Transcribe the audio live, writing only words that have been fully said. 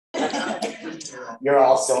You're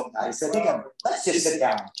all so nice. I think let's just sit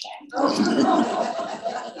down and chat.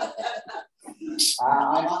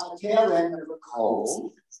 I'm on the tail end of a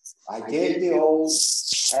cold. I did the old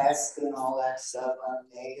test and all that stuff. I'm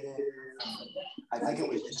negative. I think it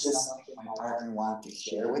was just something my partner wanted to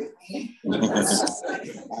share with me.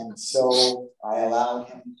 And so I allowed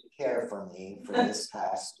him to care for me for this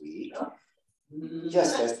past week,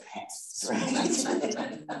 just as pets,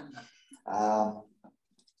 right?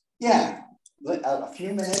 Yeah, a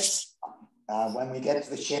few minutes when we get to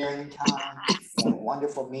the sharing time. A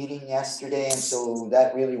wonderful meeting yesterday, and so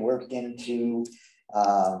that really worked into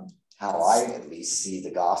how I at least see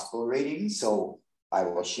the gospel reading. So I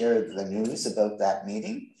will share the news about that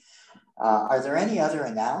meeting. Are there any other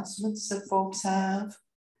announcements that folks have?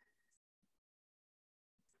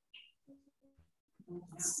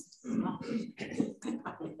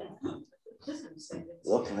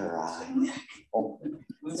 Look at her eye. Oh,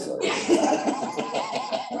 sorry.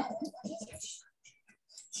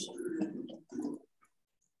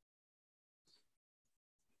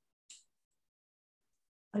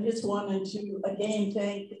 I just wanted to again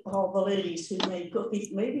thank all the ladies who made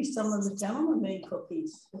cookies. Maybe some of the gentlemen made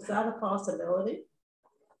cookies. Is that a possibility?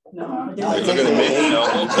 No, I didn't.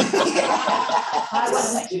 I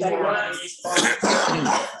wasn't expecting a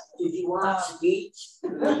response. Did you want speech?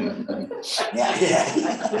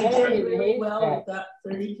 Yeah. We did really well. We've got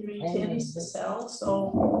 33 tins to sell.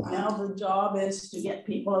 So now the job is to get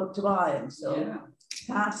people out to buy them. So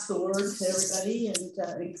pass the word to everybody and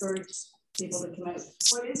encourage people to come out.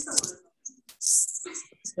 What is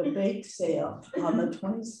the bake sale on the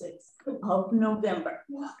 26th of November?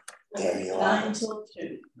 There you are. 9 until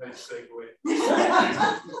 2. Nice segue.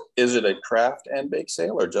 Is it a craft and bake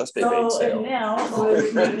sale or just a bake sale? And now we're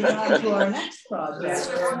moving on to our next project.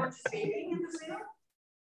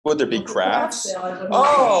 Would there be crafts? I'll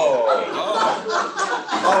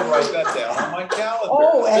write that down on my calendar.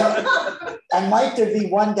 Oh, and might there be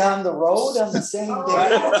one down the road on the same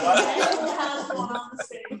day?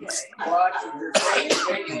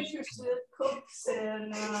 Cooks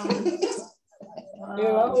and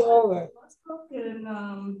you're all over. And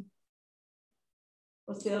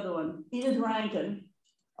what's the other one? Edith Rankin.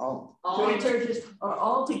 Oh. Three churches are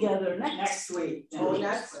all together next week. Oh,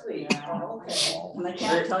 next week. Oh, okay. And I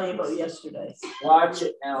can't tell you about yesterday. Watch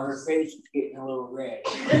it now. Her face is getting a little red.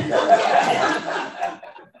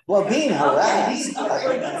 Well, being harassed.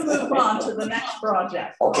 We're going to move on to the next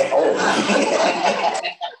project. Okay. Oh.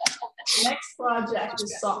 Next project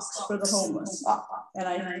is socks for the homeless. And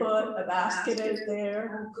I put a basket out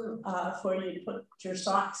there for you to put your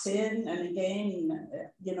socks in. And again,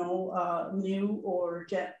 you know, new or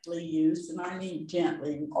gently used. And I mean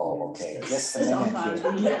gently. Oh, okay. Just a sometimes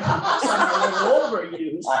we have some a little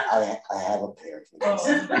overused. I have a pair. I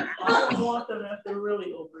don't want them if they're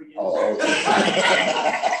really overused. Oh, okay.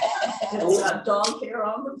 It's got dog hair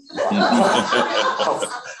on them.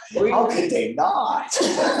 How could they not?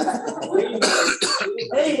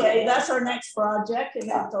 Anyway, that's our next project, and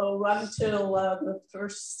it'll run till the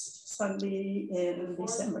first Sunday in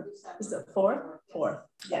December. Is it 4th? 4th.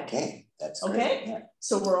 Yeah. Okay, that's great. Okay. Yeah.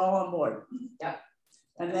 So we're all on board. Yeah.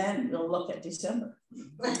 And then we'll look at December.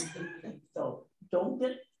 So don't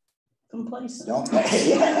get complacent. Don't. Thank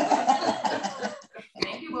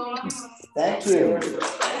you, Will. Thank you.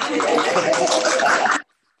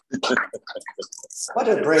 What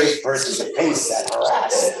a brave person to face that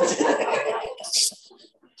harassment.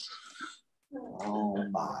 Oh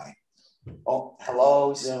my. Oh,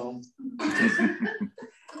 hello, Zoom.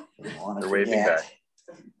 They're waving back.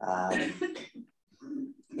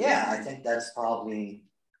 Yeah, I think that's probably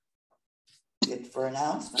it for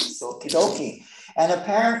announcements. Okie dokie. And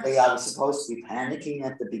apparently I was supposed to be panicking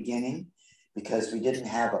at the beginning because we didn't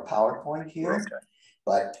have a PowerPoint here, okay.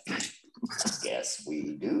 But yes,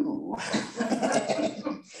 we do.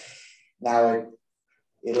 Now,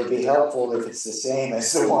 it'll be helpful if it's the same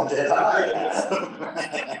as the one that I have.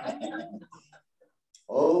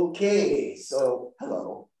 Okay, so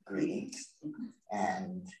hello, greetings.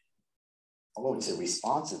 And, oh, it's a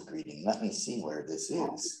responsive greeting. Let me see where this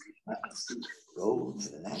is. Go to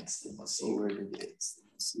the next and we'll see where it is.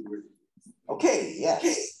 Okay,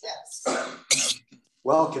 yes.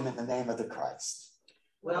 Welcome in the name of the Christ.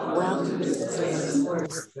 Welcome to the place of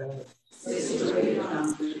work.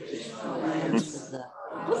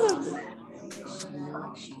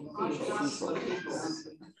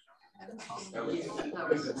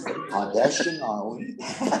 Audition, are we?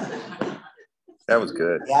 That was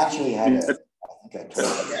good. We actually had a, I think I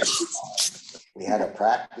told you, we had a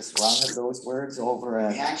practice run of those words over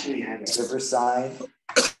at Riverside.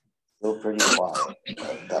 Still pretty quiet,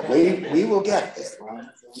 but we will get there.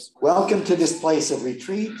 Welcome to this place of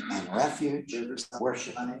retreat and refuge,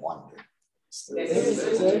 worship and wonder. We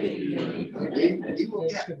will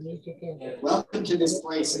get there. Welcome to this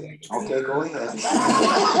place of retreat. Okay, go ahead.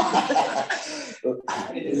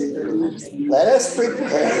 Let us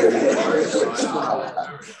prepare.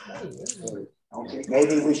 Okay,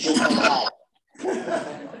 maybe we should have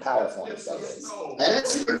PowerPoint.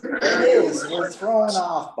 It is. We're thrown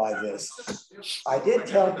off by this. I did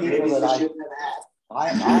tell people that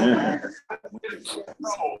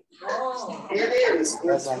it is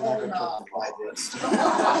because I never took by this. I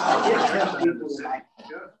did tell people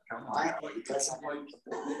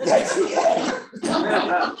that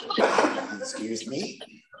excuse me.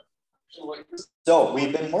 So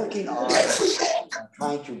we've been working on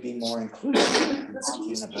trying to be more inclusive and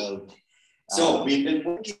speaking about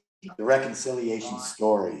the reconciliation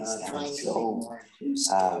stories. And so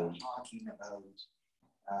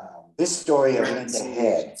this story of Linda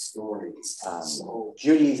Head,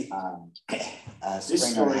 Judy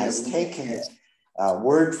Springer has taken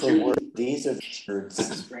word for word. These are the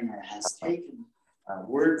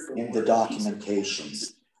words in the documentation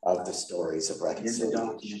of the stories of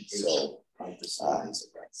reconciliation. So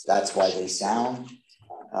that's why they sound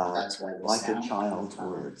like a child's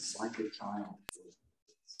words.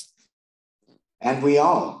 And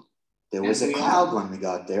there was a crowd when we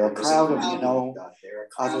got there, a crowd of,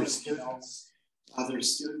 other students. And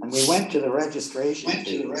we went to the registration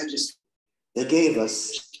phase. They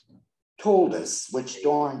told us which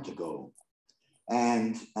dorm to go.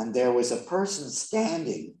 And there was a person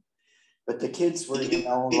standing, but the kids were,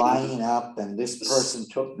 lining up, and this person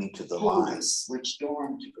took me to the line.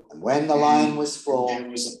 And when the line was full, I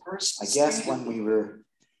guess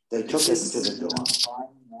they took us to the dorm.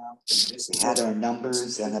 We had our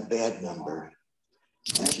numbers and a bed number,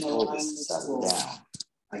 and she told us to settle down.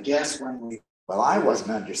 Well, I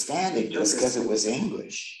wasn't understanding this because it was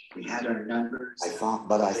English. We had our numbers.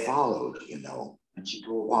 But I followed, And she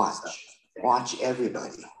told watch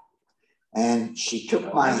everybody. And she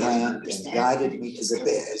took my hand and guided me to the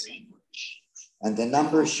bed. And the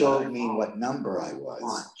number showed me what number I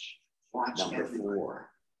was, number 4.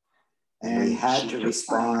 And we had to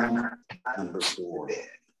respond number 4.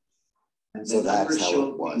 And so that's how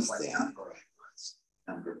it was then.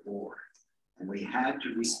 Number 4. And we had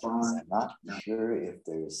to respond. I'm not sure if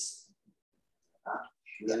there's.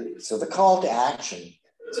 So the call to action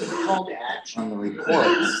on the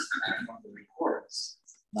reports,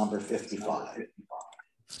 number 55.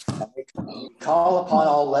 And we call upon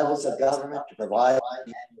all levels of government to provide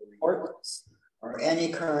reports or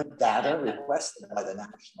any current data requested by the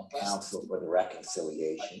National Council for the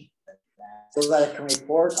Reconciliation, so that it can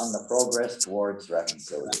report on the progress towards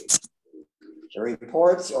reconciliation. The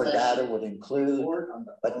reports or data would include,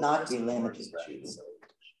 but not be limited to,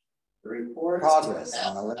 progress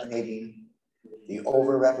on eliminating the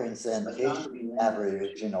overrepresentation of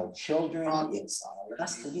Aboriginal children in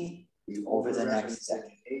custody over the next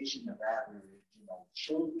decade.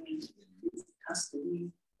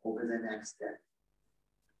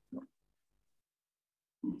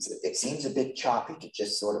 It seems a bit choppy to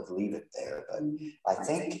just sort of leave it there, but I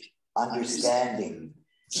think understanding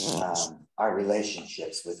our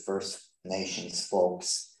relationships with First Nations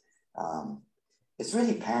folks is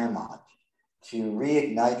really paramount to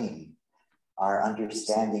reigniting our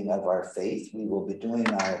understanding of our faith. We will be doing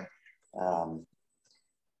our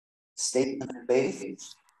statement of faith.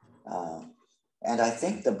 And I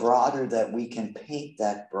think the broader that we can paint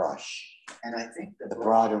that brush, the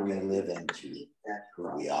broader we live into who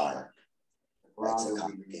we are. That's a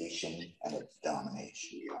congregation and a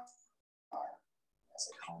denomination. As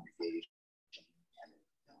a congregation.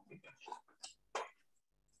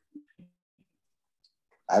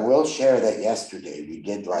 I will share that yesterday we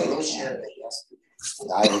did light a candle.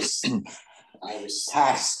 And I was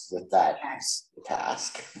tasked with that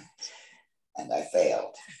task, and I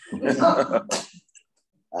failed.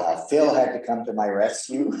 Phil had to come to my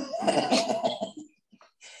rescue.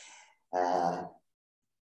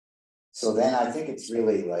 So then I think it's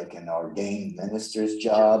really like an ordained minister's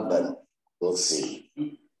job, but we'll see.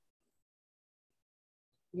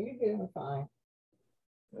 You're doing fine.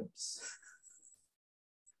 Oops.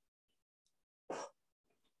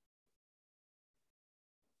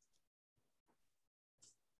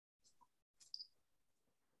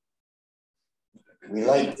 We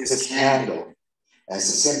light this candle as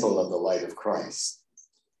a symbol of the light of Christ,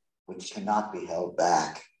 which cannot be held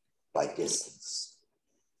back by distance,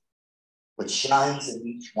 which shines in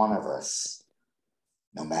each one of us,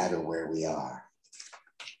 no matter where we are.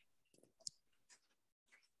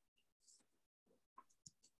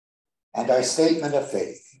 And our statement of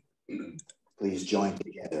faith. Please join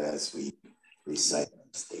together as we recite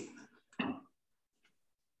the statement.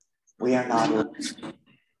 We are not orphans.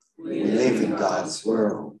 We live in God's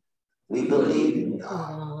world. We believe in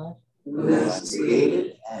God, who has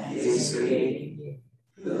created and is creating,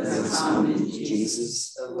 who has come into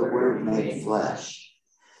Jesus, the Word made flesh,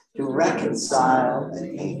 to reconcile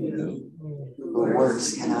and make new, who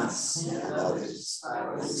works in us and others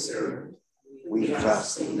by His Spirit. We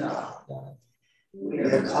trust in God. We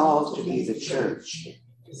are called to be the church,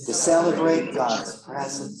 to celebrate God's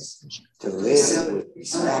presence, to live with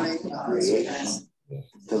respect for creation,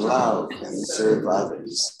 to love and serve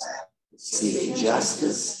others, seek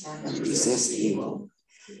justice and resist evil,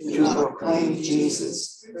 to proclaim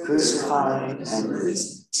Jesus crucified and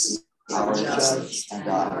risen, our judge and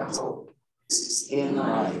our hope, in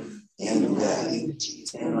life, in death,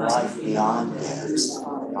 in life beyond death.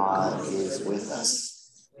 God is with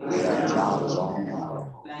us. We are not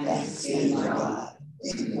alone. Thanks be to God.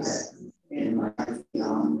 In life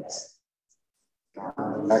beyond death.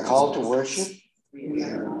 Our call to worship. We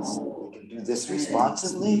can do this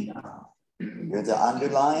responsively. You're the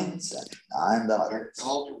underlines, and I'm the others.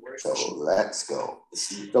 So let's go.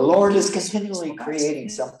 The Lord is continually creating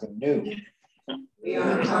something new. We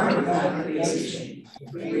are part of that creation.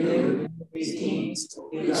 Renew, redeem,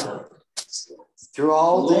 beloved. Through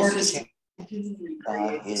all this,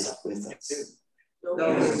 God is with us.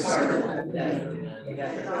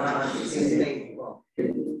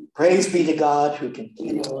 Praise be to God who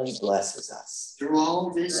continually blesses us. Through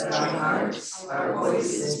all this, our hearts, our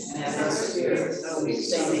voices, and our spirits, we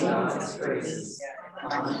sing God's praises.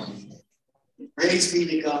 Amen. Praise be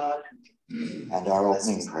to God. And our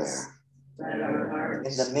opening prayer.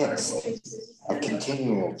 In the midst of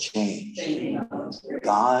continual change,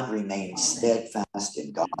 God remains steadfast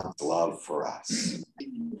in God's love for us.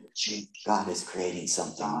 God is creating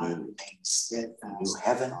something new, a new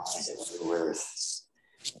heaven and a new earth.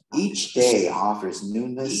 Each day offers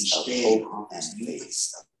newness of hope and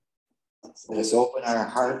faith. Let us open our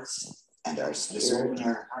hearts and our spirit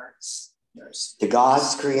to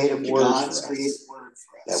God's creative word for us,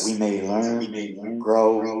 that we may learn,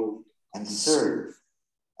 grow, and serve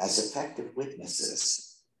as effective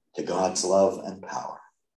witnesses to God's love and power.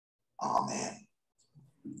 Amen.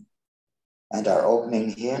 And our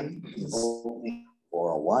opening hymn,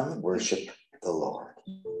 401, Worship the Lord.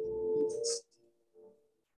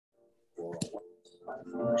 Worship the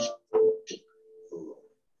Lord.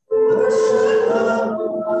 Worship the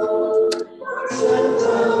Lord. Worship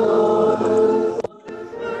the Lord.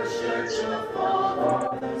 Worship the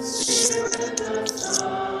Father, the Spirit, the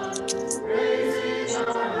Son, raising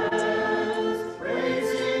our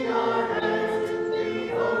hands in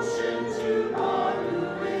devotion to God who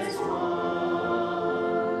is one.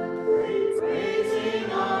 Raising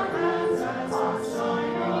our hands as a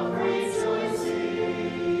sign of rejoicing,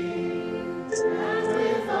 and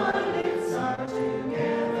with our lips our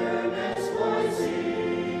togetherness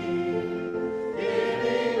voicing,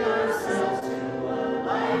 giving ourselves to a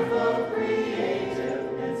life of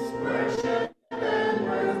creativeness, worship and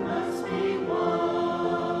worth must be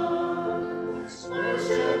one.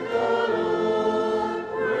 Worship the Lord,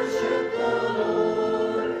 worship the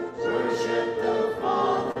Lord, worship the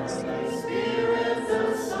Father, the Spirit, the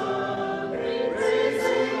Son,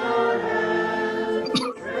 raising our hands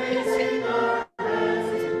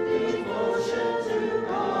in devotion to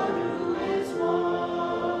God who is one.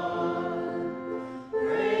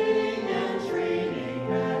 Praying and training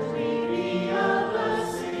that we be a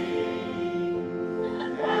blessing,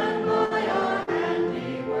 and by our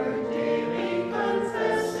handiwork daily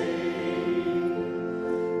confessing,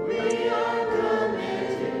 we are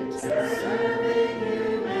committed to serving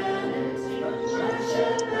humanity,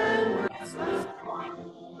 worship and worship.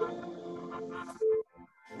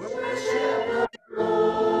 Worship the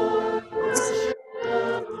Lord, worship the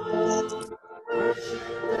Lord, worship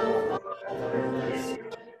the Father, the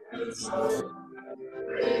Spirit, the Son,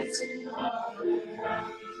 raising our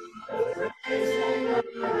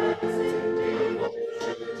hands in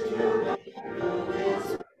devotion to God who is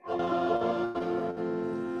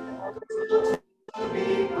to be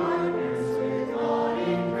partners with God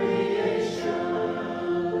in creation,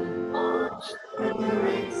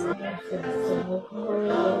 offering sacrifices of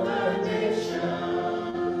the nation.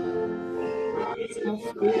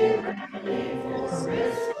 We ready for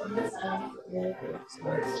response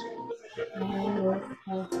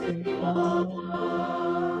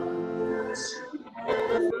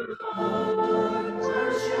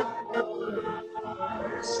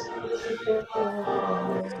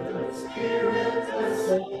Spirit, the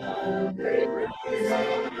Son,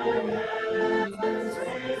 raising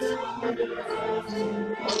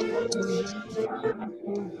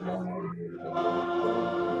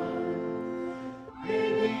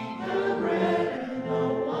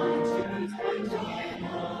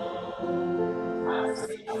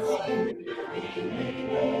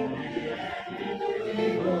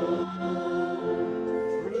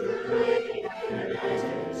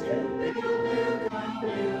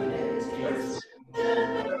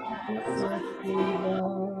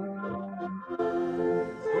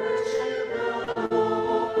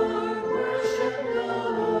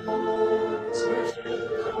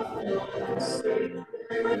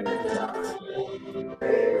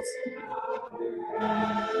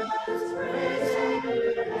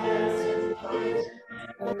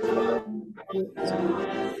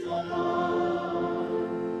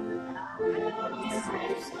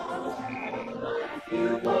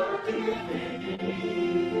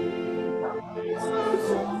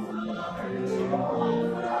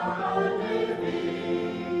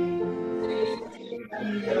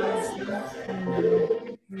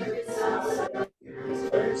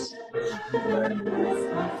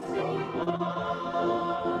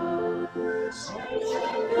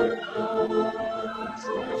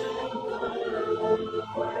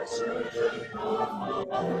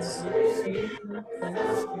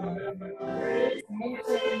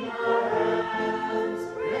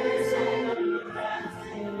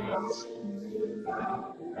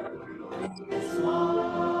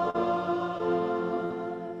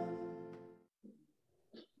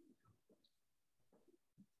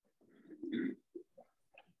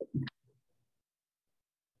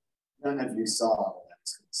None of you saw when I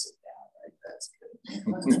was going to sit down, right? That's good.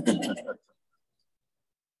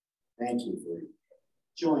 Thank you for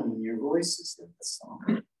joining your voices in the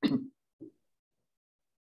song.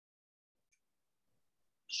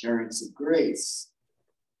 Assurance of grace.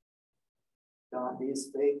 God is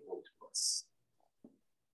faithful to us.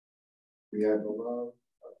 We are beloved.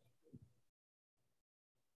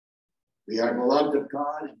 We are beloved of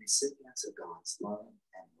God and recipients of God's love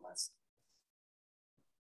and blessing.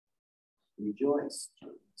 Rejoice,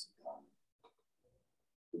 children of God.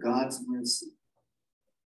 For God's mercy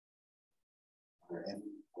are ever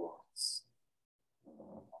before us.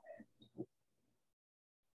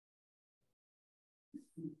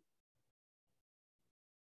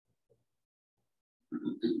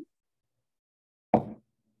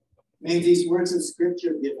 May these words of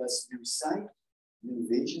Scripture give us new sight, new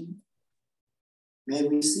vision. May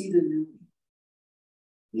we see the new,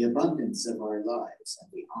 the abundance of our lives and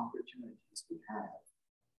the opportunities we have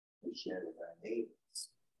to share with our neighbors.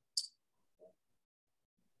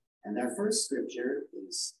 And our first scripture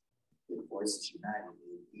is in Voices United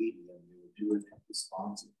in medium, you will do it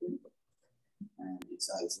responsibly. And it's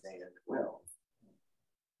Isaiah 12.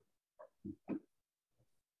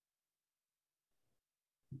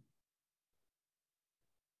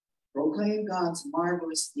 Proclaim God's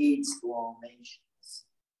marvelous deeds to all nations.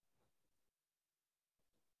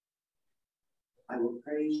 I will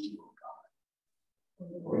praise you, O God.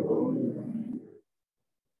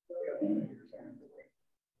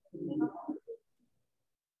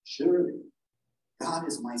 Surely, God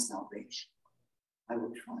is my salvation. I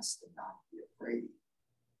will trust and not be afraid.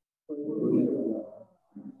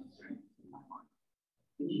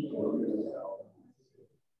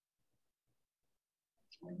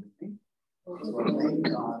 Proclaim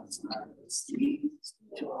God's marvelous deeds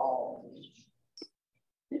to all nations.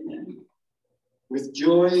 With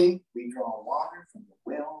joy, we draw water from the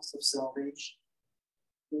wells of salvation.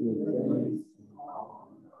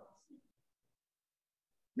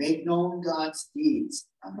 Make known God's deeds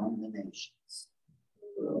among the nations.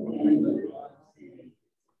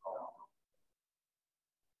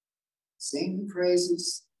 Sing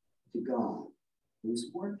praises to God, whose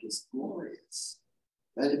work is glorious.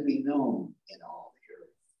 Let it be known in all the earth.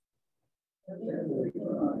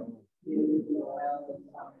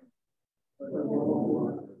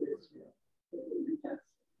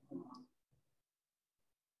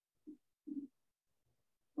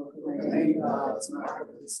 Proclaim God's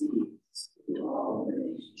marvelous deeds to all the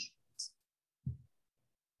nations.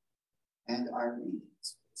 And our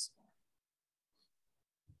readings this morning.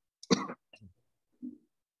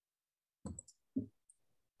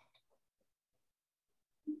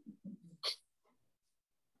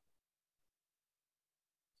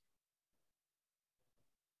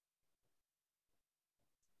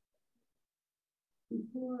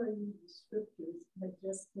 Before I read the scriptures, I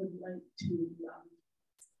just would like to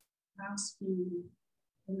ask you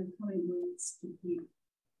in the coming weeks to keep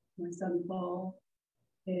my son Paul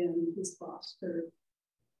and his foster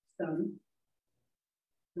son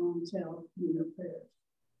Dontel in your prayers.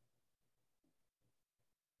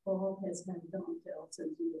 Paul has had Dontel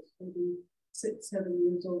since he was maybe 7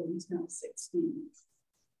 years old. He's now 16.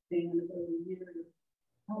 And about a year,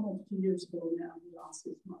 almost 2 years ago now, he lost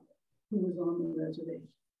his mother, who was on the reservation.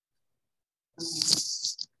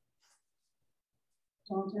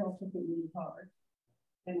 Dontel took it really hard.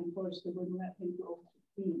 And of course, they wouldn't let him go to the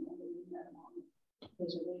funeral. They wouldn't let him on the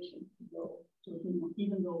reservation to go to the funeral,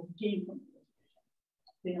 even though he came from the reservation.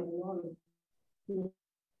 They have a lot of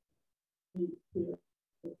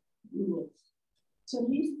rules. So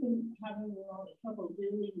he's been having a lot of trouble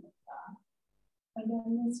dealing with that. And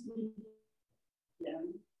then this week,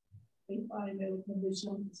 they find out that his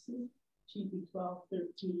youngest, she'd be 12,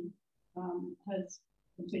 13, has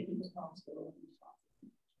been taken to the hospital.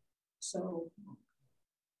 So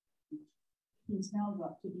he's now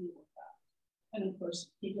got to deal with that. And of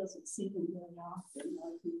course, he doesn't see them very often.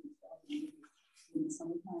 I think he's in the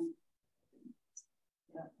summertime.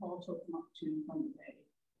 Yeah, Paul took them up to Thunder Bay,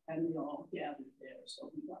 and they all gathered there,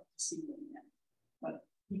 so we got to see them then. But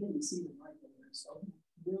he didn't see them regularly, so he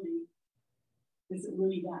really isn't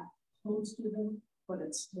really that close to them, but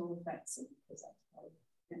it still affects him because that's how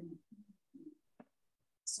it.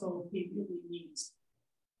 So he really needs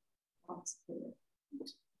lots of care.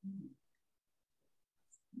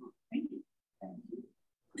 Thank you. Thank you.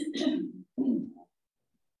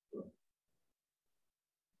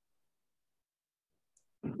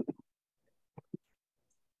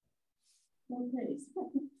 Okay,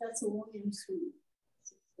 that's a William Street.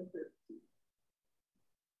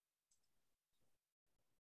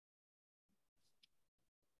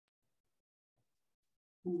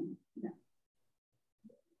 Yeah.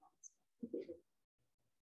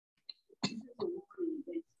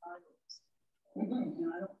 And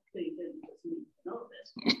I don't think that you just need to know this.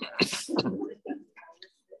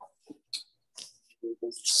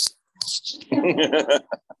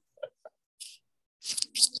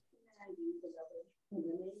 In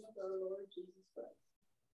the name of our Lord Jesus Christ,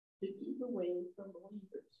 to keep away from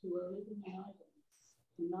believers who are living in idleness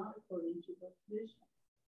and not according to the tradition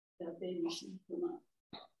that they received from us.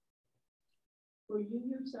 For you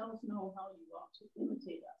yourselves know how you ought to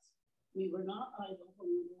imitate us. We were not idle when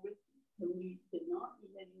we were with you, and we did not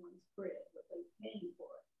eat anyone's bread without paying for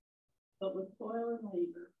it. But with toil and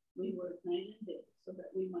labor, we worked night and day so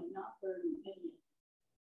that we might not burden any.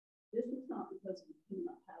 This is not because we do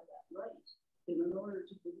not have that right, but in order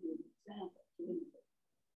to give you an example to imitate.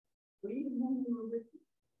 For even when we were with you,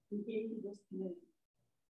 we gave you this commandment: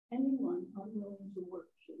 anyone unwilling to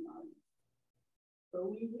work should not eat. For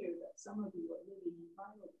we hear that some of you are living in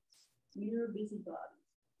idleness, mere busybodies,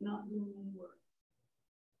 not doing any work.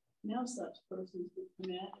 Now such persons we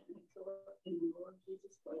command and exhort in the Lord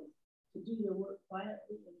Jesus Christ to do their work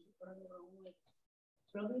quietly and to earn their own living.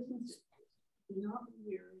 Brothers and sisters, do not be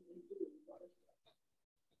weary in doing what is right.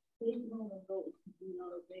 Take note of those who do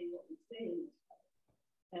not obey what we say in this life.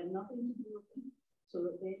 Have nothing to do with them, so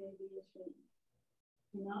that they may be ashamed.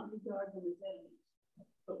 Do not regard them as enemies,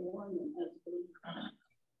 but warn them as believers.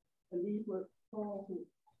 And these were Paul's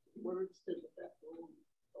words to the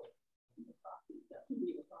Thessalonians. That would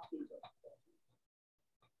be the copies of that.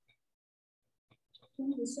 So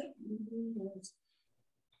the second reading is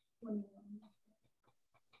 21.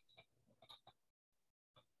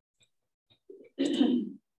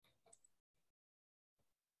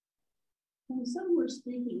 And some were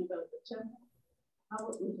speaking about the temple, how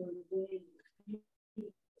it was ordained,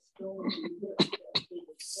 stones and bricks that they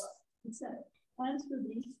would stop. He said, as for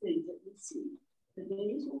these things that we see, the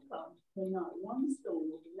days will come when not one stone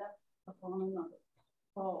will be left upon another.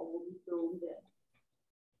 All will be thrown dead.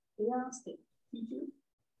 They asked him, Teacher,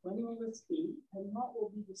 when will this be, and what will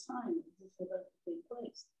be the sign that this is about to take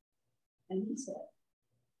place? And he said,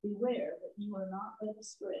 beware that you are not led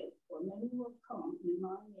astray, for many will come in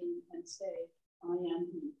my name and say, I am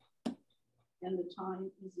he, and the time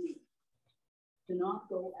is near. Do not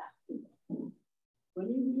go after them. When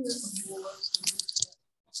you hear of wars and death,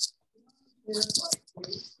 do not verify great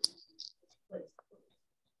things in this place.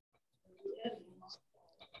 And the end will not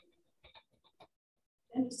fall.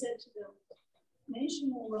 Then he said to them,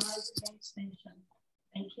 nation will rise against nation,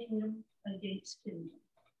 and kingdom against kingdom.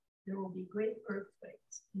 There will be great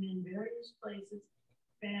earthquakes, and in various places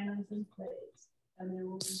famines and plagues, and there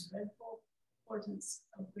will be dreadful portents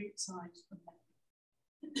of great signs from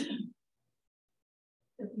heaven.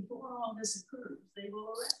 But before all this occurs, they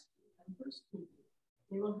will arrest you and persecute you.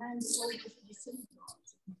 They will hand you over to the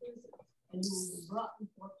synagogues and prisons, and you will be brought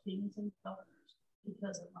before kings and governors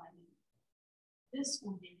because of my name. This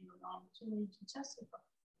will give you an opportunity to testify.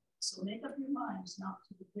 So make up your minds not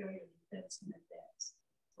to prepare your defense in advance.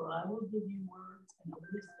 For I will give you words and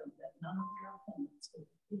wisdom that none of your opponents will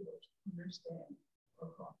be able to understand or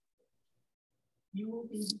comprehend. You will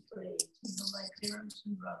be betrayed even by parents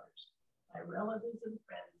and brothers, by relatives and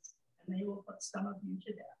friends, and they will put some of you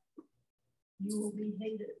to death. You will be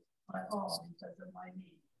hated by all because of my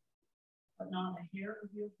name, but not a hair of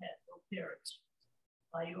your head will perish.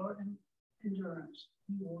 By your endurance,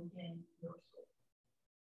 you will gain your soul.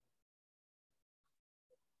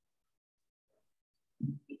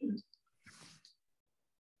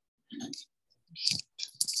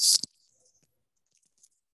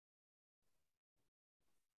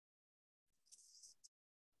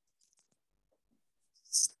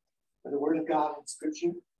 For the word of God in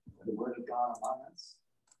Scripture, for the word of God among us,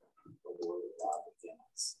 for the word of God within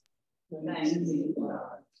us. Thanks be to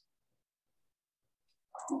God.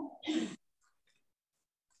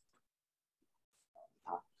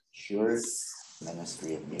 Sure,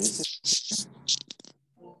 ministry of music.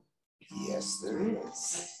 Yes, there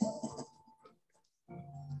is.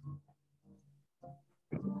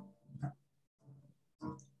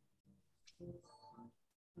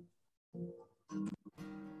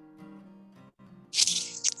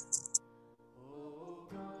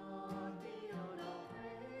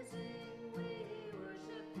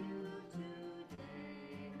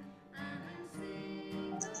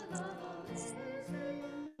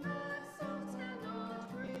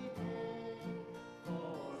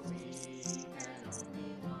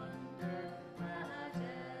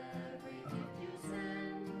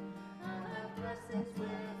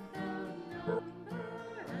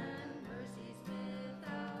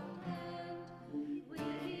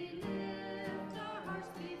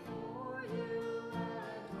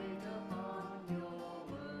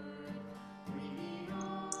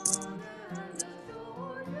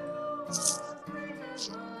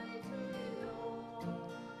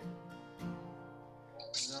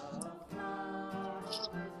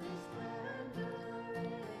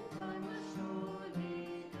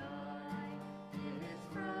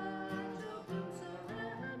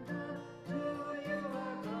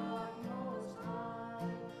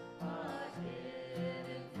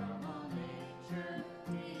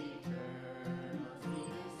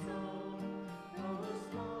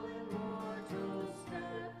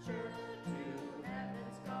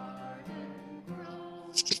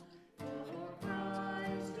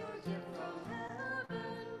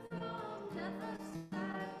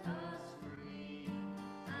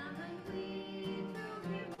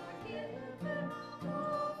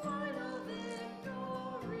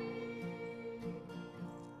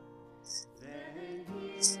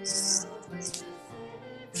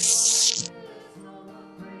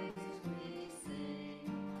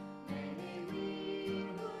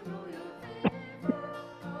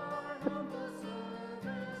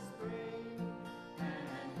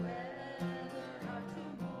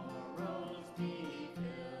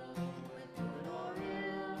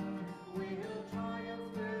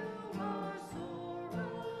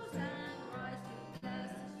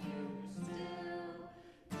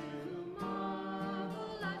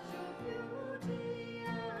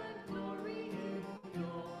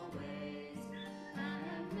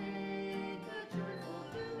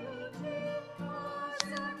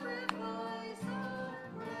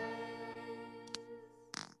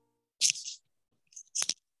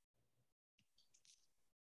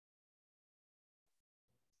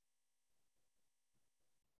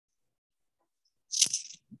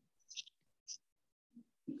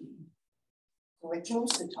 So I chose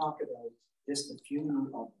to talk about just a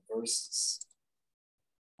few of the verses.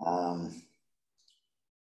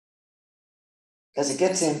 Because it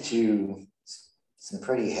gets into some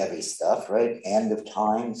pretty heavy stuff, right? End of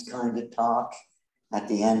times kind of talk at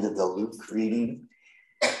the end of the Luke reading.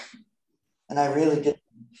 And I really didn't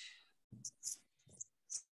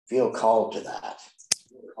feel called to that.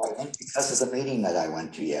 I think because of the meeting that I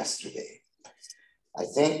went to yesterday. I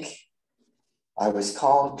think I was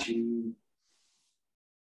called to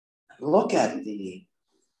look at the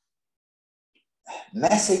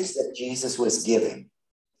message that Jesus was giving.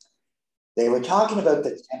 They were talking about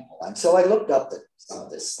the temple. And so I looked up some of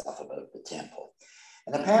this stuff about the temple.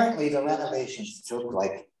 And apparently the renovations took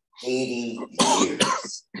like 80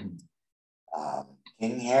 years.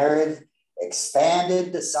 King Herod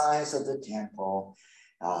expanded the size of the temple,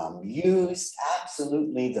 used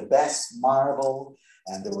absolutely the best marble,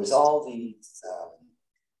 and there was all these,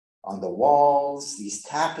 on the walls, these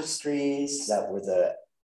tapestries that were the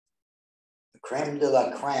creme de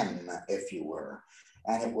la creme, if you were.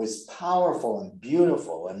 And it was powerful and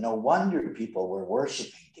beautiful, and no wonder people were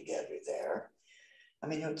worshiping together there. I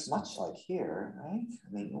mean, it's much like here, right?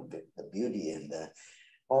 I mean, look at the beauty and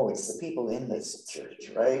Oh, it's the people in this church,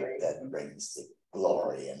 right? That brings the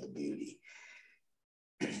glory and the beauty.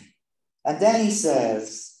 And then he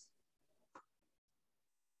says,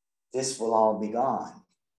 this will all be gone.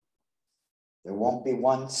 There won't be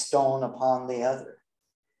one stone upon the other.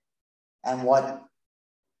 And what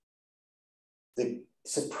the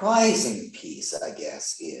surprising piece, I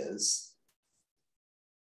guess, is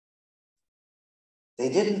they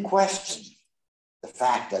didn't question the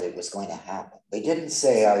fact that it was going to happen. They didn't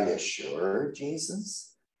say, are you sure,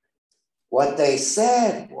 Jesus? What they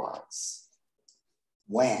said was,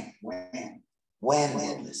 when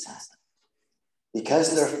will this happen?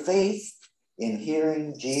 Because their faith in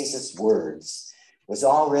hearing Jesus' words was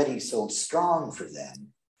already so strong for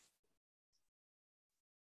them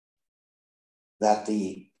that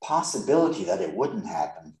the possibility that it wouldn't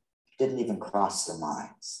happen didn't even cross their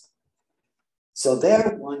minds. So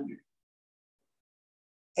they're wondering,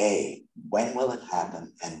 A, when will it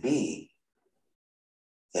happen? And B,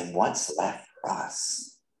 then what's left for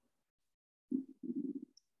us?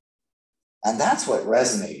 And that's what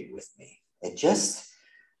resonated with me. It just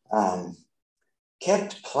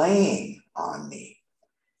kept playing on me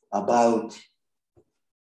about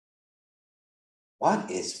what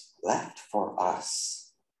is left for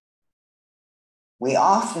us. We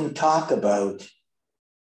often talk about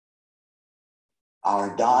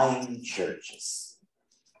our dying churches.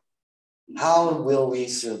 How will we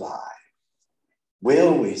survive?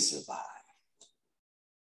 Will we survive?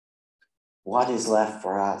 What is left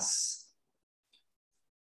for us?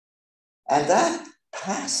 And that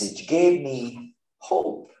passage gave me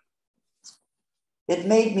hope. It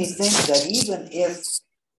made me think that even if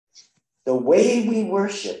the way we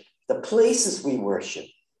worship, the places we worship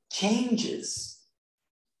changes,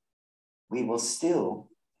 we will still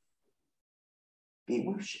be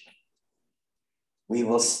worshiping. We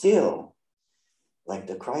will still, like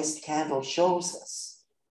the Christ candle shows us,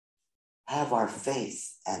 have our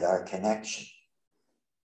faith and our connection.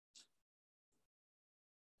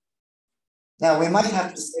 Now, we might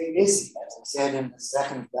have to stay busy, as I said in the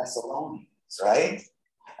 2 Thessalonians, right?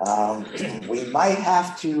 We might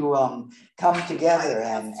have to come together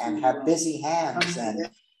and have busy hands. And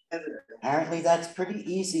apparently that's pretty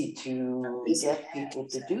easy to get people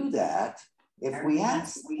to do that if we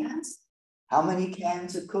ask. How many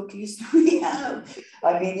cans of cookies do we have?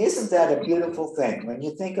 I mean, isn't that a beautiful thing? When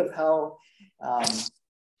you think of how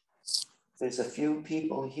there's a few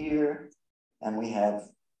people here and we have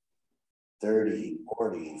 30,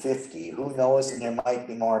 40, 50, who knows, and there might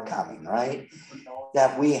be more coming, right?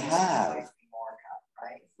 That we have,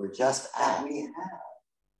 we're just at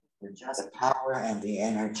the power and the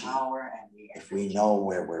energy if we know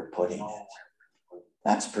where we're putting it.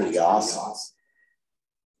 That's pretty awesome.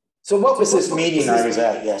 So what was this meeting I was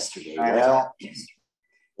at yesterday? Well,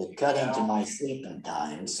 it cut into my sleeping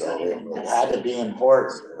time, so it had to be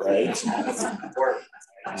important, right?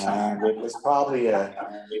 And it was probably a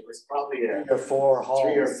 3 or 4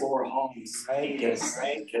 homes, right?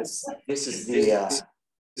 Because this is the,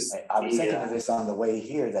 I was thinking of this on the way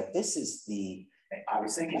here, that this is the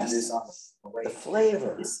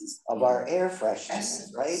flavor of our air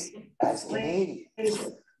freshness, right? As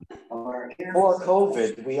Canadians. Before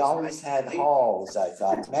COVID, we always had halls, I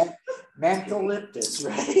thought. Mentholyptus,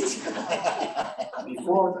 right?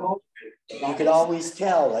 Before COVID, you could always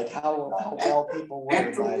tell like how well people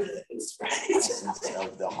were by the essence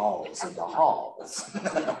of the halls and the halls.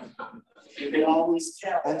 You could always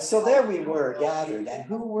tell. And so there we were gathered. And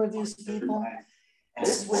who were these people?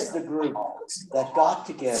 This was the group that got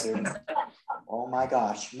together, oh my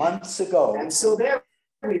gosh, months ago. And so there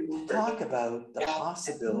we talk about the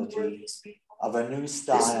possibility of a new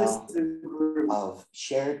style of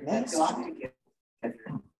shared ministry.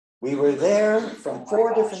 We were there from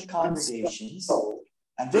 4 different congregations,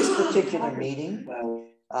 and this particular meeting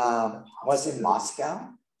was in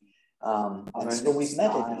Moscow. And so we've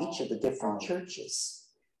met in each of the different churches.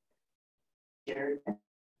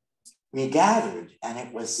 We gathered, and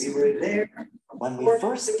it was, when we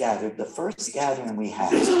first gathered, the first gathering we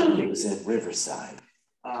had was at Riverside.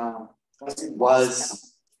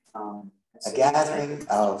 Was a gathering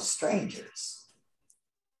of strangers.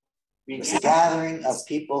 It was a gathering of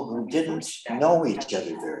people who didn't know each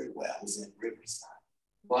other very well.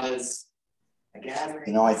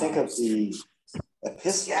 You know, I think of the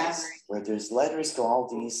epistles where there's letters to all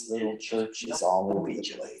these little churches all over the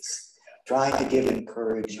place, trying to give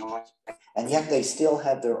encouragement, and yet they still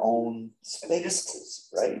have their own spaces,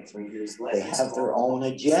 right? They have their own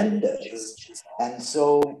agendas. And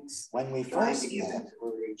so when we first met,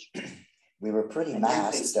 we were pretty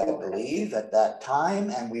masked, I believe, at that time,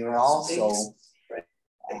 and we were also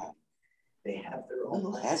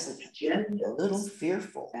little hesitant, a little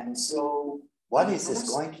fearful. And so, what is this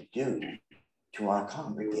going to do to our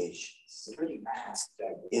congregations?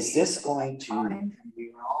 Is this going to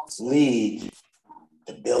lead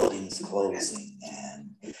to buildings closing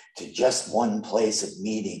and to just one place of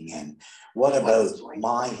meeting? And what about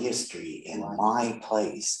my history and my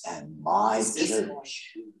place and my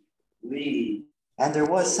church? And there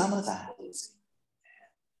was some of that.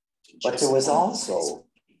 But there was also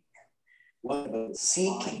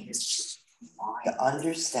seeking to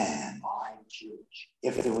understand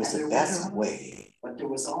if there was a better way of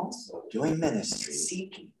doing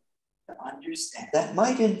ministry that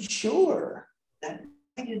might ensure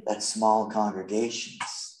that small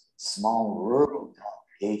congregations, small rural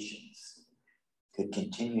congregations, could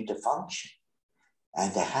continue to function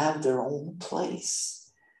and to have their own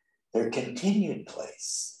place, their continued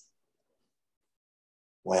place.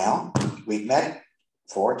 Well, we've met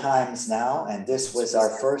 4 times now, and this was our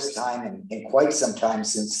first time in quite some time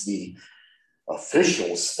since the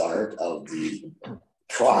official start of the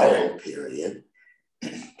trial period.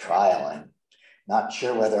 Trial, I'm not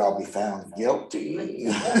sure whether I'll be found guilty.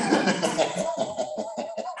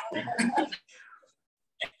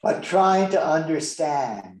 But trying to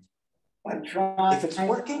understand if it's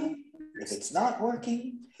working, if it's not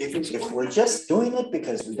working, if we're just doing it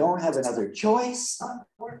because we don't have another choice.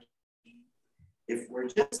 If we're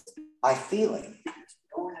just, my feeling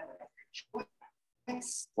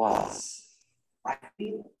was,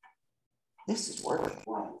 this is working.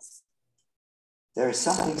 There is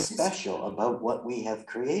something special about what we have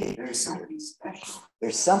created.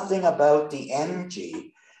 There's something about the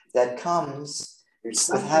energy that comes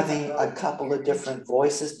with having a couple of different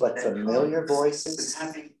voices, but familiar voices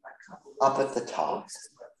up at the top.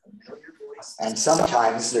 And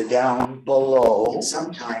sometimes they're down below, so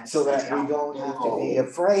that we don't have to be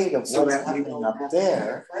afraid of what's happening up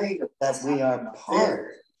there, that we are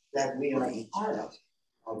part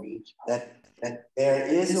of each other. That there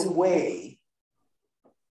is a way,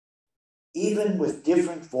 even with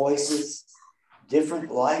different voices,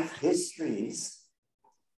 different life histories,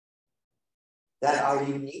 that our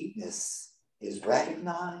uniqueness is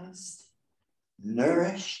recognized,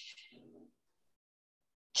 nourished,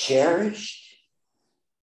 cherished.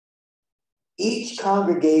 Each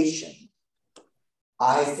congregation,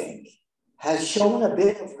 I think, has shown a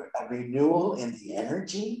bit of a renewal in the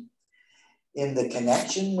energy, in the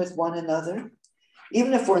connection with one another.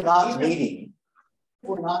 Even if we're not meeting,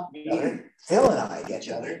 Phil and I get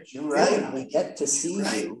together. You're right. We get to see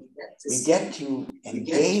you. We get to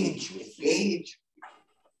engage with you.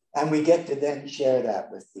 And we get to then share that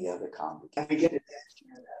with the other congregation.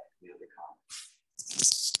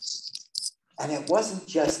 And it wasn't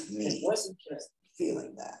just me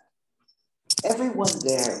feeling that. Everyone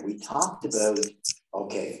there, we talked about,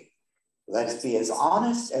 okay, let's be as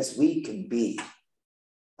honest as we can be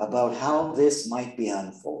about how this might be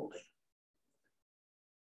unfolding.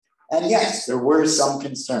 And yes, there were some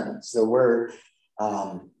concerns. There were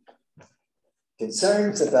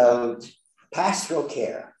concerns about pastoral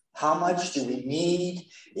care. How much do we need?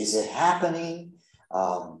 Is it happening?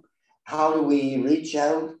 How do we reach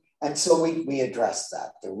out? And so we addressed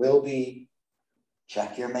that. There will be,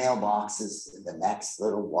 check your mailboxes in the next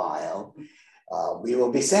little while. We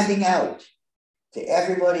will be sending out to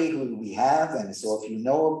everybody who we have. And so if you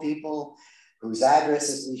know of people whose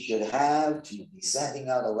addresses we should have, to be sending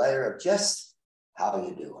out a letter of just how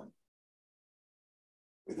you doing.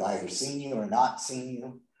 We've either seen you or not seen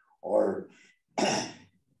you, or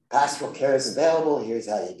pastoral care is available. Here's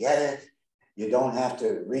how you get it. You don't have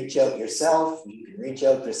to reach out yourself. You can reach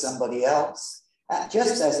out to somebody else,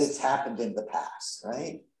 just as it's happened in the past,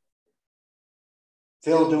 right?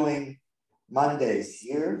 Phil doing Mondays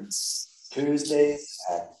here, Tuesdays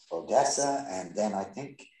at Odessa, and then I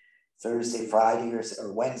think Thursday, Friday,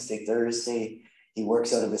 or Wednesday, Thursday, he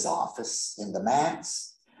works out of his office in the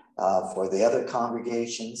manse for the other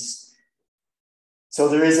congregations. So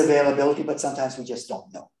there is availability, but sometimes we just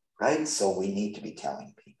don't know, right? So we need to be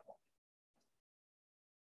telling people.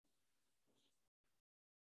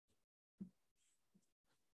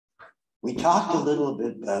 We talked a little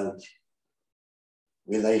bit about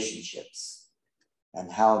relationships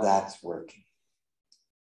and how that's working,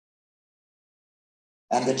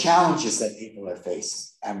 and the challenges that people are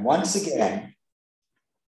facing. And once again,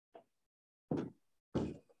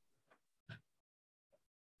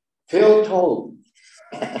 Phil told me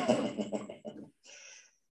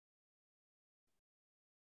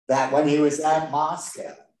that when he was at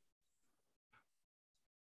Moscow,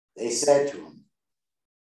 they said to him,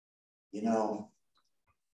 you know,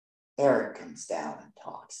 Eric comes down and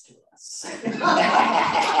talks to us. months.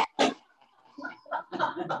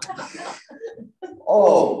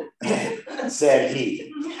 Oh, said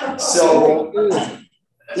he. So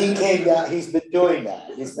he came down, he's been doing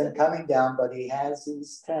that. He's been coming down, but he has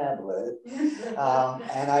his tablet.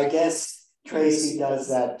 And I guess Tracy does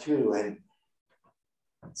that too. And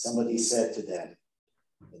somebody said to them,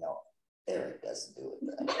 you know, Eric doesn't do it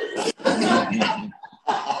that.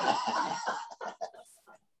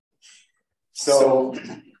 So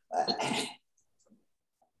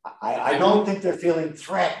I don't think they're feeling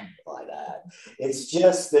threatened by that. It's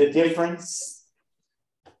just the difference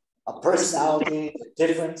of personality, the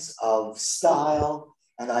difference of style,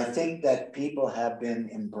 and I think that people have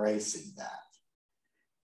been embracing that.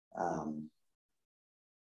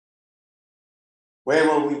 Where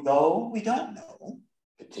will we go? We don't know,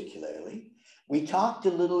 particularly. We talked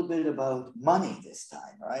a little bit about money this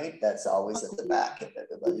time, right? That's always at the back of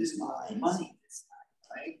everybody's mind. Money this time,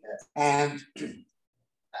 right? And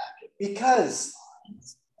because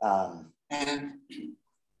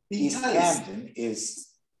East Camden is,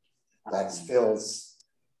 that's Phil's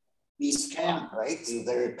East Camden, right? So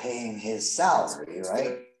they're paying his salary,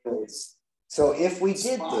 right? So if we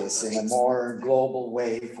did this in a more global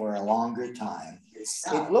way for a longer time,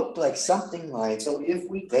 it looked like something like, so if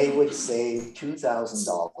they would save $2,000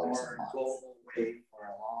 a month,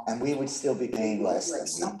 and we would still be paying less than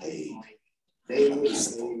we paid.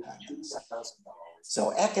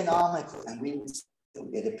 So economically,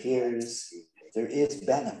 it appears there is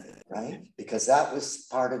benefit, right? Because that was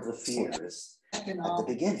part of the fears at the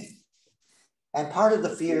beginning. And part of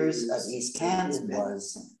the fears of East Camden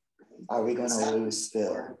was, are we going to lose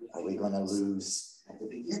Phil? Are we going to lose at the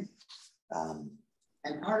beginning?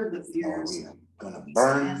 And part of the fears, are we going to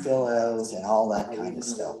burn Phil out and all that kind of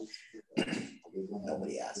stuff?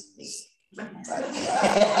 Nobody asked me.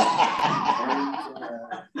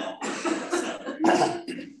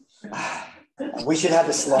 We should have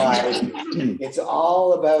a slide. It's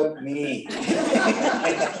all about me.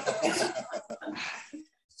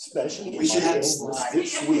 Especially we should have a slide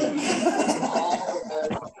this week.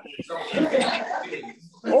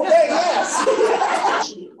 Okay, yes.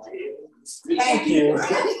 Thank you.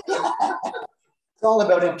 It's all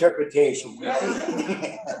about interpretation. Yeah.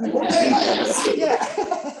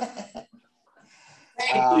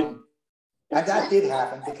 And that did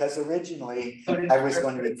happen because originally I was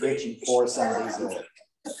going to be preaching 4 Sundays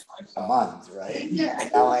a month, right?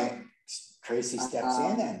 Now Tracy steps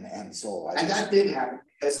in and so and that did happen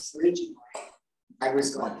because originally I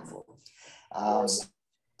was going to.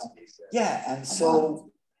 Yeah, and so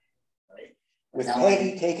with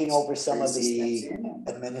Peggy taking over some of the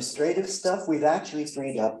administrative stuff, we've actually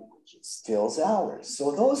freed up Phil's hours.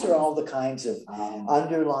 So those are all the kinds of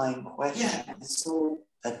underlying questions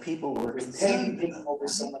that people were concerned about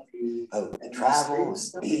the travel,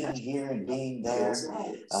 being here and being there.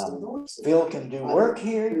 Phil can do work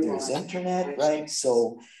here, there's internet, right?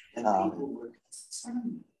 So the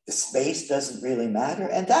space doesn't really matter.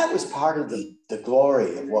 And that was part of the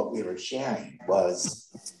glory of what we were sharing was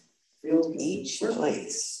each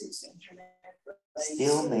place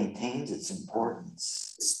still maintains its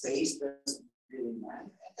importance. The space doesn't really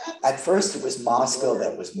matter. At first, it was Moscow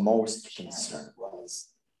that was most concerned,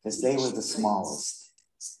 because they were the smallest.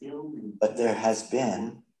 But there has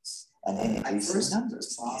been an increase in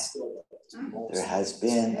numbers. There has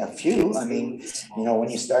been a few. I mean, you know, when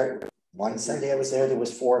you start, one Sunday I was there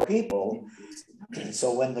was 4 people.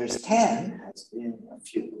 So when there's 10,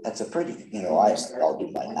 that's a pretty, you know, I'll do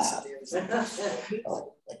my math.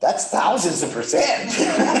 That's thousands of %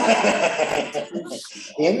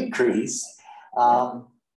 increase.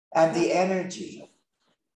 And the energy.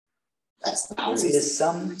 There is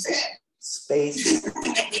some space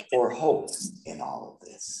for hope in all of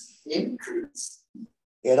this. Increase.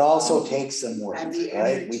 It also takes some work,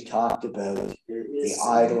 right? We talked about the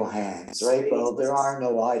idle hands, right? Well, there are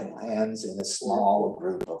no idle hands in a small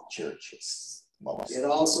group of churches. Most. It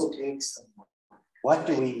also takes some work. What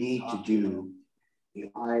do we need to do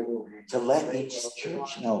to let each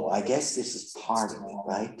church know? I guess this is part of it,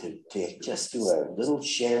 right? To just do a little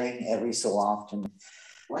sharing every so often.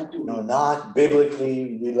 You know, not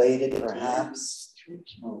biblically related, perhaps.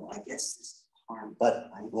 No, I guess this. But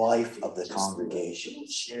life of the congregation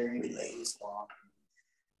related.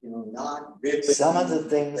 Some of the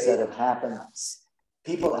things that have happened,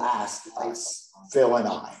 people ask us, Phil and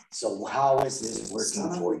I, so how is this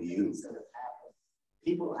working for you?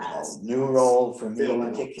 People ask, new role for me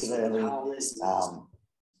particularly.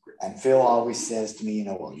 And Phil always says to me,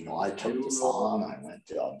 well, I took this on, I went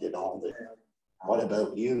to, did all this. What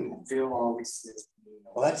about you? Phil always says to me,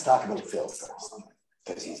 well, let's talk about Phil first,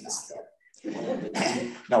 because he's not there.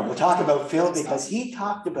 No, we'll talk about Phil because he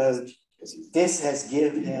talked about this has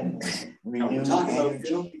given him renewed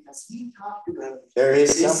energy. There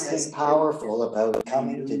is something powerful about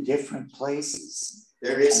coming to different places.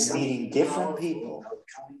 There is meeting different people.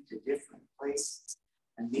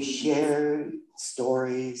 And we share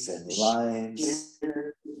stories and lives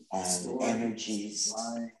and energies.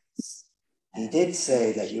 He did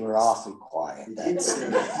say that you were awfully quiet.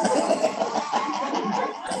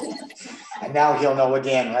 And now he'll know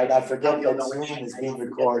again, right? I forget that Zoom is being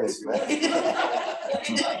recorded, right?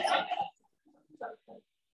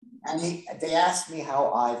 And they asked me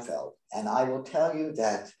how I felt. And I will tell you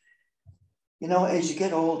that, you know, as you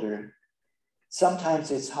get older, sometimes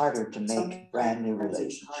it's harder to make brand new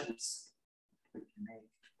relationships.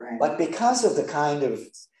 But because of the kind of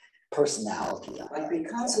personality I have,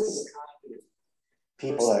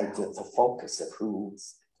 people are the focus of who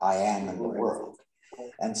I am in the world.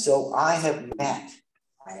 And so I have met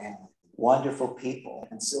wonderful people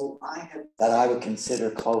that I would consider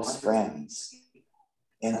close friends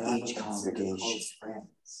in each congregation.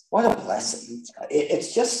 What a blessing.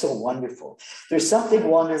 It's just so wonderful. There's something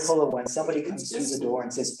wonderful when somebody comes through the door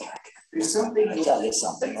and says, there's something, I tell you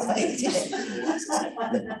something, right?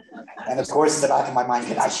 And of course, in the back of my mind,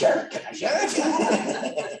 can I share it? Can I share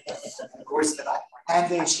it? Of course, and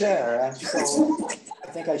they share. And so I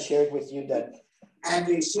think I shared with you that a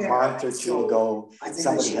month or two ago,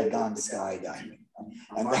 somebody had gone skydiving.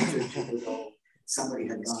 And then somebody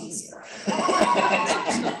had gone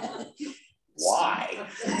skydiving. Why?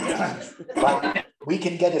 But we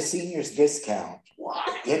can get a senior's discount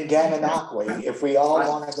in Gananoque if we all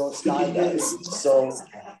want to go skydiving. So,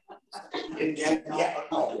 yeah.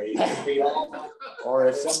 Or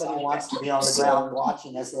if somebody wants to be on the ground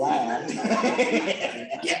watching us land.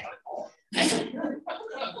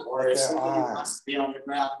 Or if there are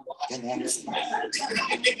connections.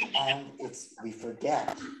 And we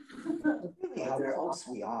forget really how close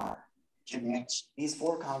we are. These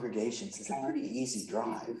 4 congregations is a pretty easy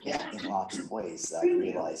drive in lots of ways. I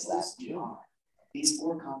realize that too. These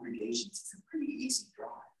 4 congregations is a pretty easy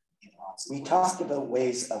drive. We talked about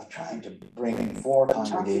ways of trying to bring 4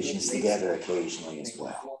 congregations together occasionally as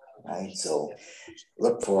well, right? So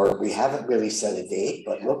look for, we haven't really set a date,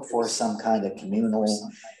 but look for some kind of communal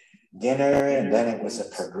dinner, and then it was a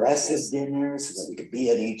progressive dinner so that we could be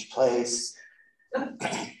at each place.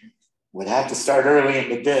 We'd have to start early in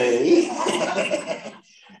the day.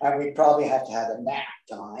 And we'd probably have to have a nap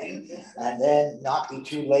time and then not be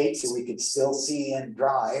too late so we could still see and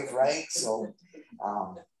drive, right? So,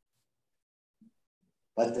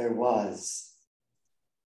 but there was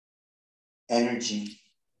energy,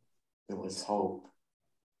 there was hope,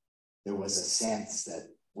 there was a sense that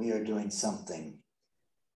we are doing something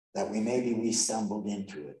that we stumbled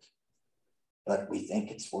into it, but we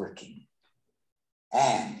think it's working.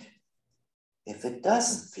 And if it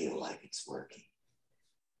doesn't feel like it's working,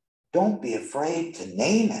 don't be afraid to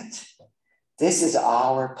name it. This is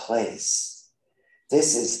our place.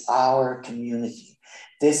 This is our community.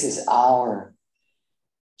 This is our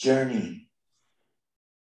journey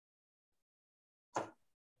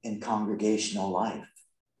in congregational life.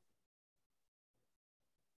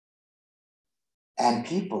 And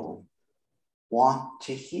people want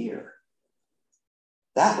to hear.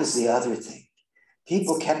 That was the other thing.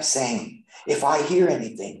 People kept saying, if I hear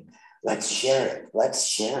anything, let's share it. Let's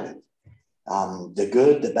share it. The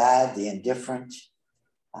good, the bad, the indifferent.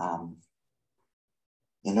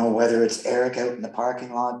 You know, whether it's Eric out in the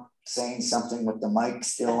parking lot saying something with the mic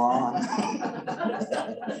still on,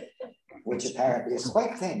 which apparently is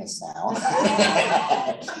quite famous now.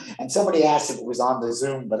 And somebody asked if it was on the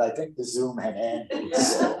Zoom, but I think the Zoom had ended.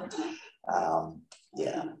 So,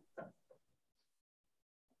 yeah.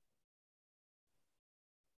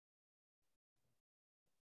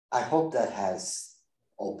 I hope that has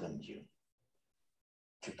opened you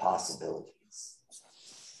to possibilities.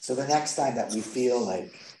 So the next time that we feel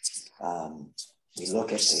like we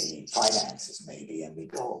look at the finances maybe and we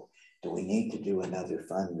go, do we need to do another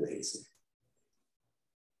fundraiser?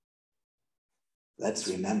 Let's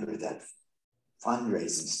remember that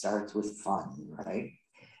fundraising starts with fun, right?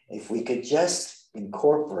 If we could just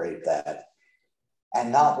incorporate that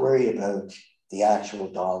and not worry about the actual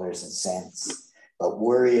dollars and cents, but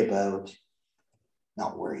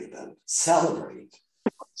celebrate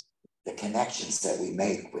the connections that we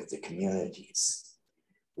make with the communities.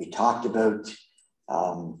 We talked about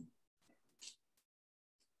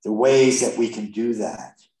the ways that we can do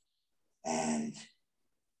that. And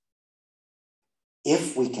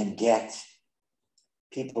if we can get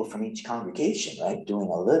people from each congregation, right, doing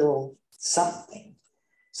a little something,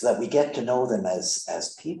 so that we get to know them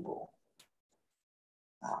as people,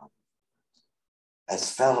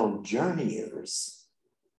 as fellow journeyers.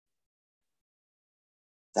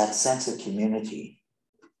 That sense of community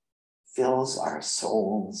fills our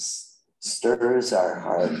souls, stirs our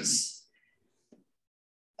hearts,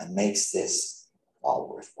 and makes this all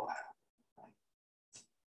worthwhile.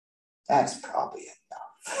 That's probably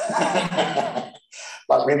enough.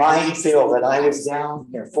 But remind Phil that I was down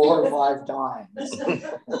here 4 or 5 times,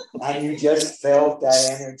 and you just felt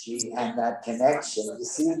that energy and that connection. You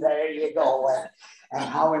see, there you go, and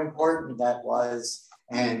how important that was,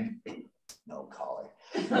 and no collar.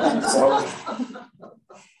 And so,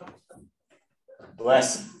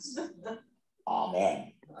 blessings.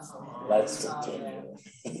 Amen. Let's continue.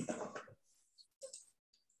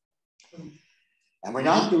 And we're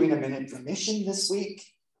not doing a minute for mission this week.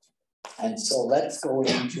 And so let's go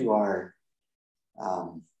into our,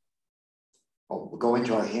 we'll go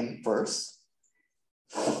into our hymn first.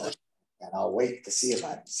 And I'll wait to see if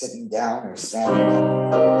I'm sitting down or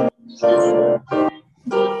standing up.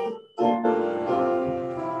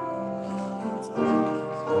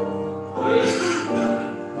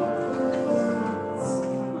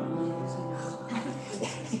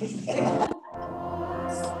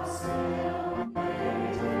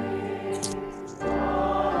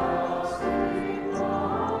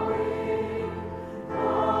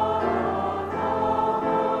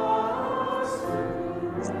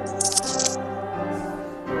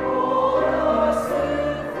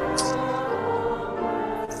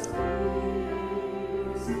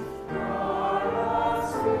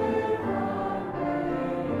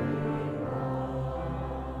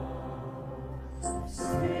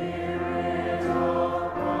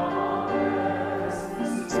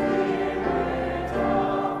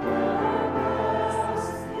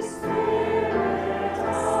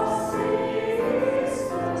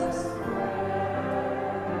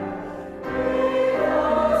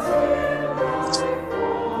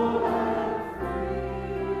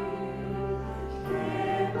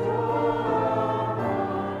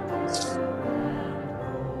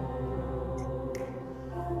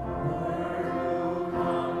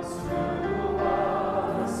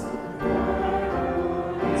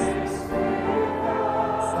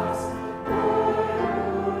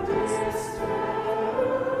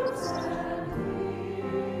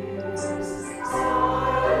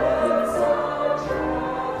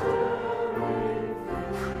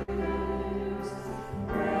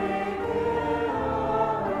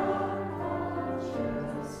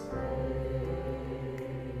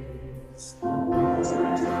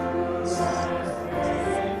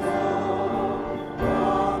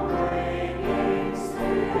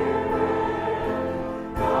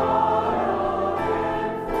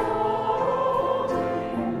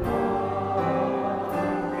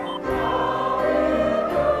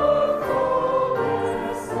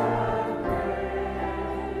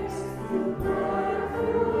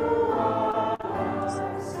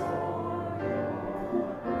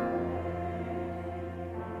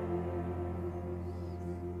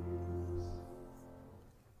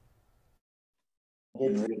 I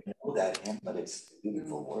didn't really know that hymn, but it's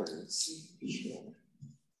beautiful words.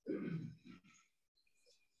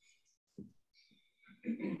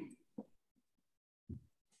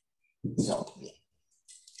 So,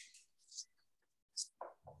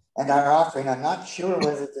 and our offering, I'm not sure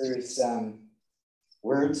whether there's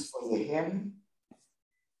words for the hymn.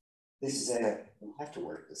 This is we'll have to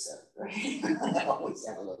work this out, right? I always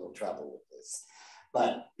have a little trouble with this.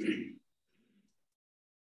 But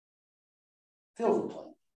fill the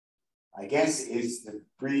blank, I guess, is the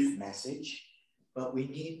brief message, but we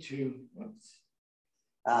need to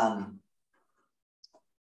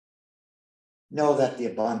know that the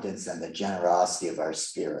abundance and the generosity of our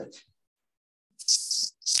spirit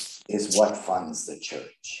is what funds the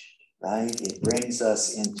church, right? It brings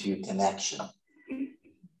us into connection,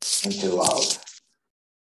 into love.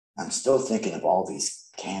 I'm still thinking of all these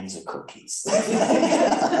cans of cookies.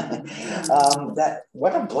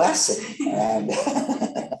 What a blessing.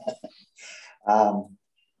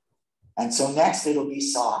 And so next it'll be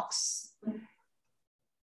socks.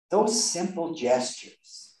 Those simple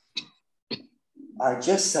gestures are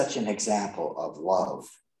just such an example of love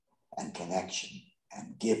and connection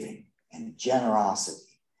and giving and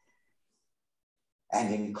generosity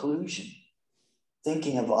and inclusion,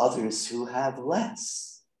 thinking of others who have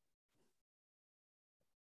less.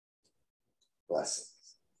 Blessings.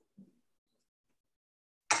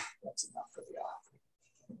 That's enough for the offering.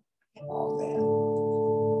 Amen.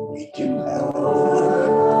 We do have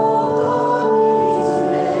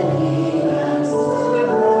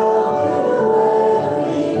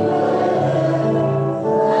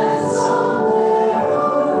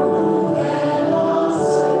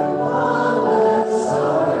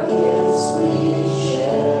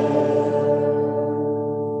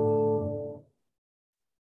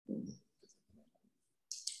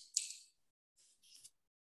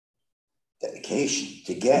invitation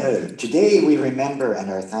together. Today we remember and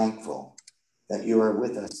are thankful that you are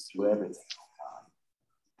with us through everything, oh God.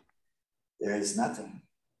 There is nothing.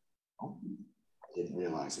 Oh, I didn't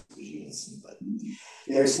realize it was unison, but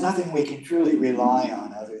there's nothing we can truly rely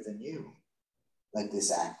on other than you. Let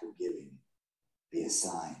this act of giving be a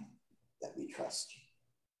sign that we trust you.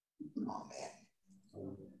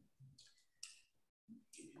 Amen.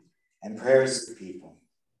 And prayers of the people.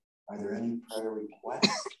 Are there any prayer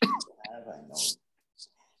requests you have? I know.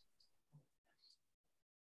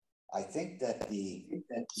 I think that the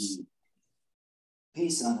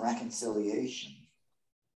piece on reconciliation,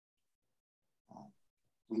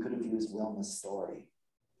 we could have used Wilma's story.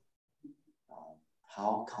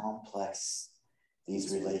 How complex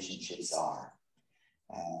these relationships are,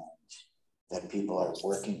 and that people are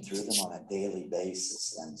working through them on a daily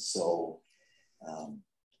basis. And so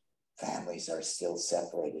families are still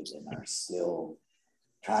separated and are still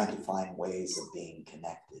trying to find ways of being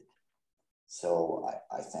connected. So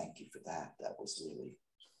I thank you for that. That was really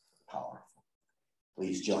powerful.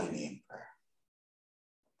 Please join me in prayer.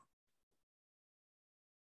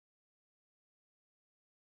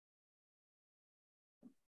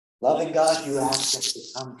 Loving God, you ask us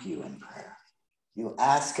to come to you in prayer. You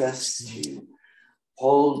ask us to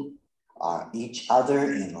hold each other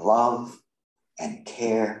in love and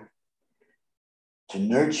care, to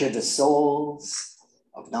nurture the souls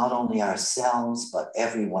of not only ourselves, but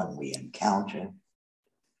everyone we encounter.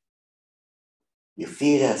 You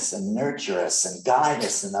feed us and nurture us and guide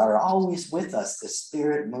us and are always with us. The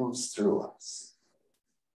Spirit moves through us.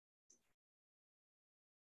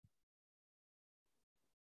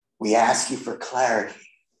 We ask you for clarity,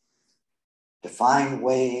 to find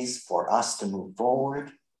ways for us to move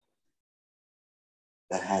forward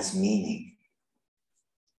that has meaning,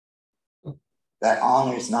 that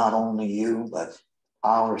honors not only you, but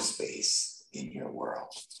our space in your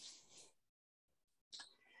world.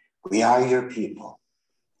 We are your people,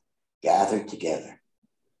 gathered together,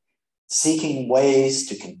 seeking ways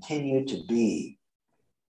to continue to be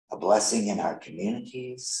a blessing in our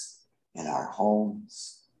communities, in our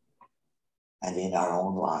homes, and in our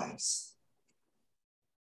own lives.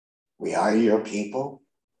 We are your people.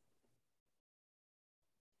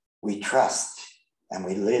 We trust and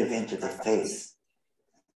we live into the faith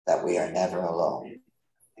that we are never alone.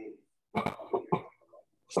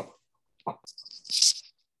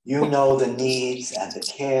 You know the needs and the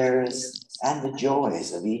cares and the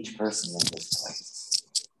joys of each person in this place.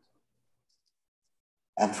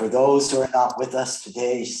 And for those who are not with us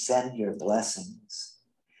today, send your blessings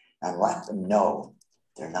and let them know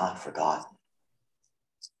they're not forgotten.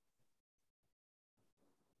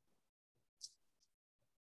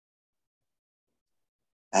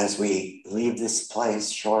 As we leave this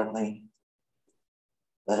place shortly,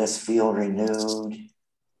 let us feel renewed,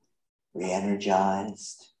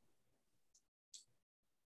 re-energized,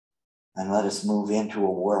 and let us move into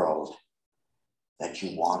a world that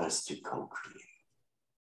you want us to co-create.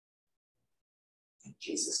 In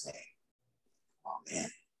Jesus' name,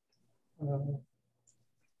 amen.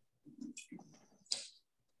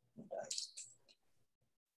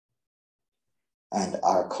 And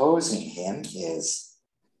our closing hymn is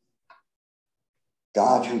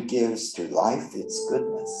God who gives to life its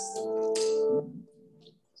goodness.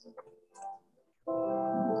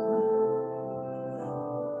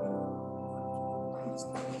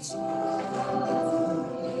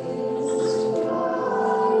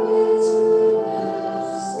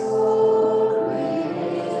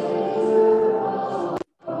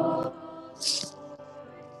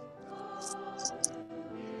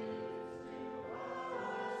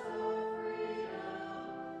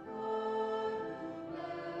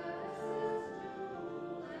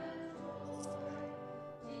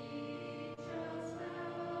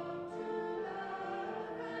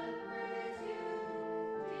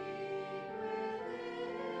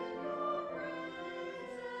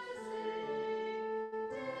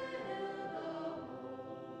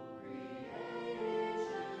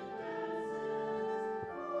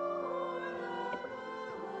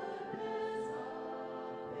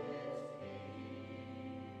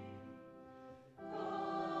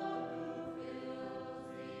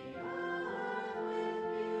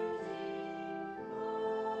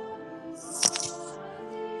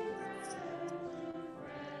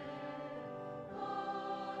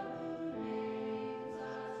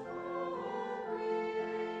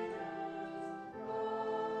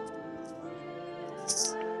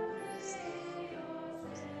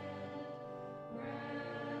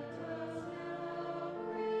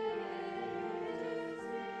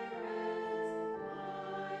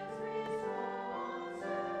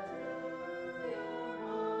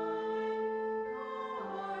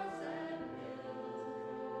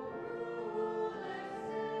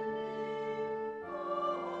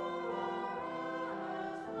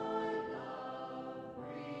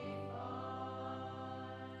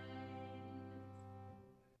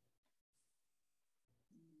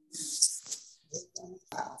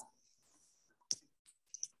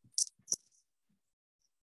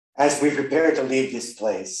 As we prepare to leave this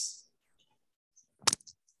place,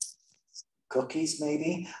 cookies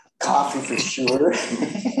maybe, coffee for sure.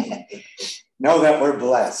 Know that we're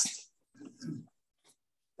blessed.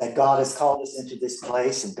 That God has called us into this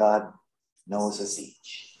place and God knows us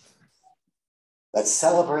each. Let's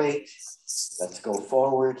celebrate, let's go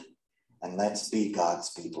forward, and let's be God's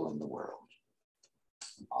people in the world.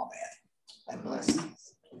 Amen. And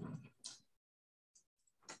blessings.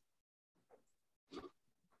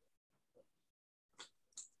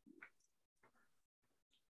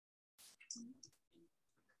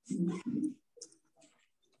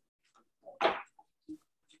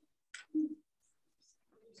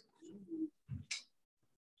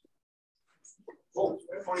 Oh,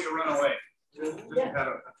 before you run away, just had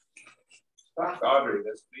a talk to Audrey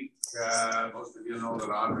this week. Most of you know that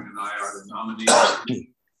Audrey and I are the nominees.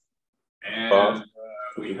 And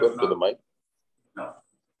we have not, to the mic. No.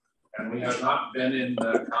 And we have not been in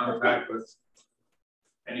contact with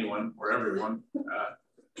anyone or everyone.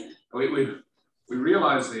 We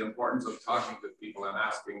realize the importance of talking to people and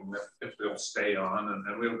asking them if they'll stay on,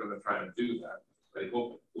 and we're going to try to do that.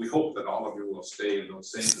 We hope that all of you will stay in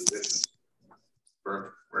those same positions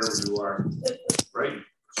for wherever you are, right?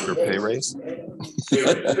 For pay raise? Pay raise,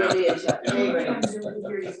 yeah.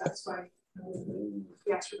 That's fine.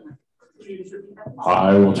 Yes.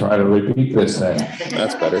 I will try to repeat this then.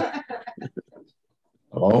 That's better.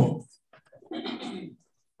 Hello?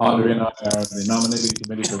 Audrey and I are the nominating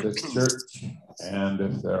committee for this church, and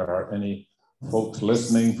if there are any folks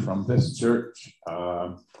listening from this church,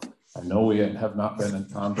 I know we have not been in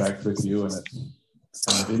contact with you, and it's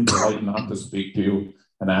kind of impolite not to speak to you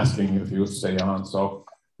and asking if you'll stay on. So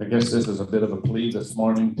I guess this is a bit of a plea this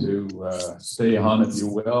morning to stay on, if you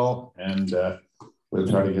will, and we'll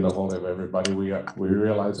try to get a hold of everybody. We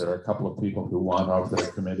realize there are a couple of people who want off their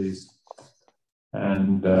committees,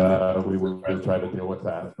 and we will try to deal with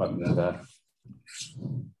that. But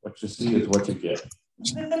what you see is what you get.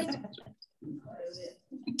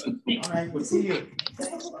 All right, we'll see you.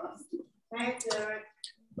 Thanks, Eric.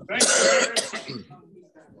 Thanks, Eric.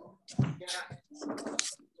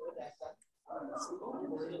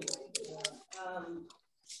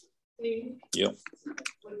 Steve? Yep.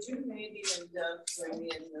 Would you maybe end up bringing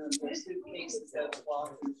the suitcases of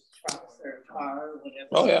Walter's trucks or car or whatever?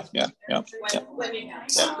 Oh, yeah. When you have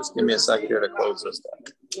Yeah, just give me a sec here to close this down.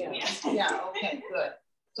 Yeah, okay, good.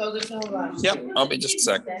 So there's no rush. Yep, I'll be just a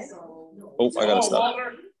sec. Oh, I gotta stop.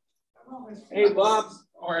 Hey, Bob.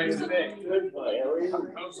 How are you today? Good, buddy.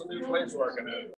 How's the new place working out?